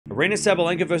Aryna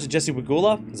Sabalenka versus Jessica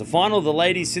Pegula is a final of the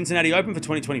ladies' Cincinnati Open for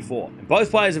 2024. And both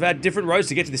players have had different roads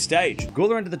to get to this stage.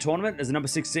 Pegula entered the tournament as the number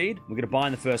 6 seed. We're going to buy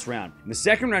in the first round. In the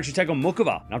second round, she'd take on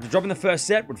Mukova, and after dropping the first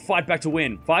set, would fight back to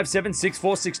win 5-7,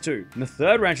 6-4, 6-2. In the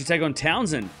third round, she'd take on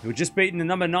Townsend, who had just beaten the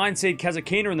number 9 seed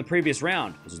Kazakhina in the previous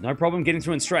round. This was no problem getting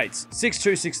through in straights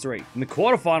 6-2, 6-3. In the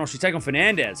quarterfinal, she'd take on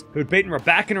Fernandez, who had beaten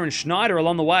Rybakina and Schneider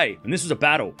along the way, and this was a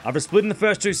battle. After splitting the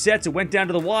first 2 sets, it went down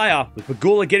to the wire, with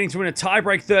Pegula getting to win a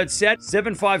tiebreak third set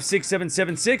 7-5, 6-7,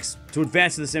 7-6 to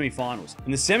advance to the semifinals.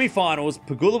 In the semifinals,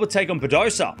 Pegula would take on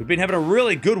Badosa, who'd been having a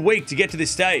really good week to get to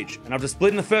this stage, and after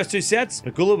splitting the first 2 sets,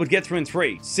 Pegula would get through in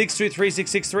 3 6-2, 3-6,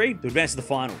 6-3 to advance to the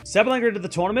final. Sabalenka entered the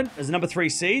tournament as the number 3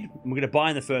 seed, and we're going to buy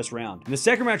in the first round. In the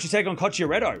second round, she'd take on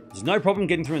Cocciaretto. There's no problem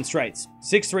getting through in straights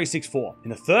 6-3, 6-4. In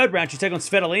the third round, she'd take on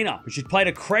Svitolina, who she'd played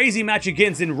a crazy match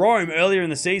against in Rome earlier in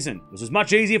the season. This was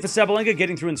much easier for Sabalenka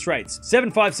getting through in straights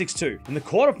 7-5, 6-2. In the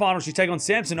quarterfinals, she'd take on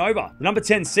Samsonova, the number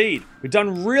 10 seed, who'd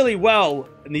done really well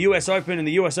in the US Open and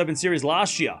the US Open Series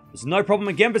last year. There's no problem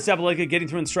again for Sabalenka getting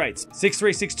through in straights 6-3,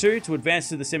 6-2 to advance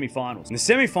to the semifinals. In the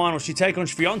semifinals, she'd take on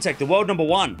Swiatek, the world number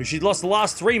 1, who she'd lost the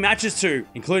last 3 matches to,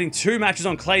 including 2 matches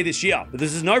on clay this year. But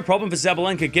this is no problem for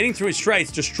Sabalenka getting through in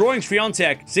straights, destroying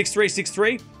Swiatek 6-3,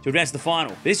 6-3 to advance to the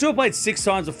final. These two have played 6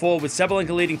 times before, with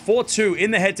Sabalenka leading 4-2 in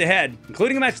the head-to-head,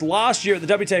 including a match last year at the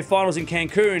WTA Finals in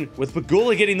Cancun, with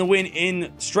Pegula getting the win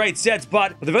in straight sets.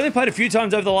 But they've only played a few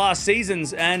times over the last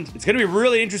seasons, and it's going to be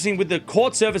really interesting with the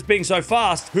court surface being so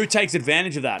fast, who takes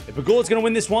advantage of that. If Pegula's going to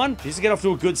win this one, she needs to get off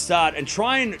to a good start and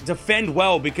try and defend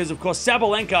well, because of course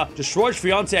Sabalenka destroyed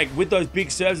Swiatek with those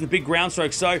big serves and the big ground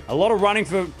strokes. So a lot of running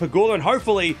for Pegula, and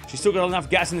hopefully she's still got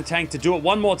enough gas in the tank to do it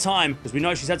one more time, because we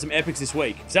know she's had some epics this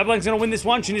week. If Sabalenka's going to win this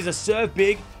one, she needs to serve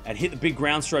big and hit the big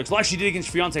ground strokes like she did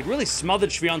against Swiatek. Really smothered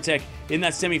Swiatek in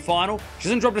that semi-final. She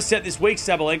hasn't dropped a set this week,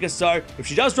 Sabalenka, so if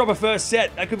she does drop a first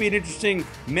set, that could be an interesting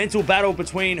mental battle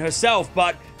between herself,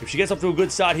 but if she gets off to a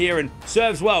good start here and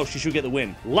serves well, she should get the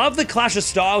win. Love the clash of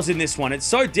styles in this one. It's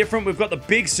so different. We've got the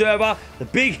big server, the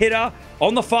big hitter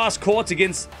on the fast courts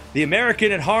against the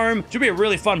American at home. Should be a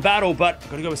really fun battle, but I've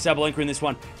got to go with Sabalenka in this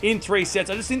one in 3 sets.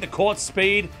 I just think the court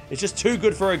speed is just too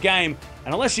good for her game,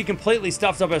 and unless she completely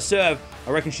stuffs up her serve,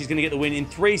 I reckon she's going to get the win in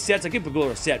 3 sets. I give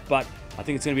Pegula a set, but I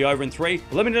think it's going to be over in 3.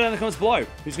 But let me know in the comments below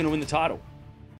who's going to win the title.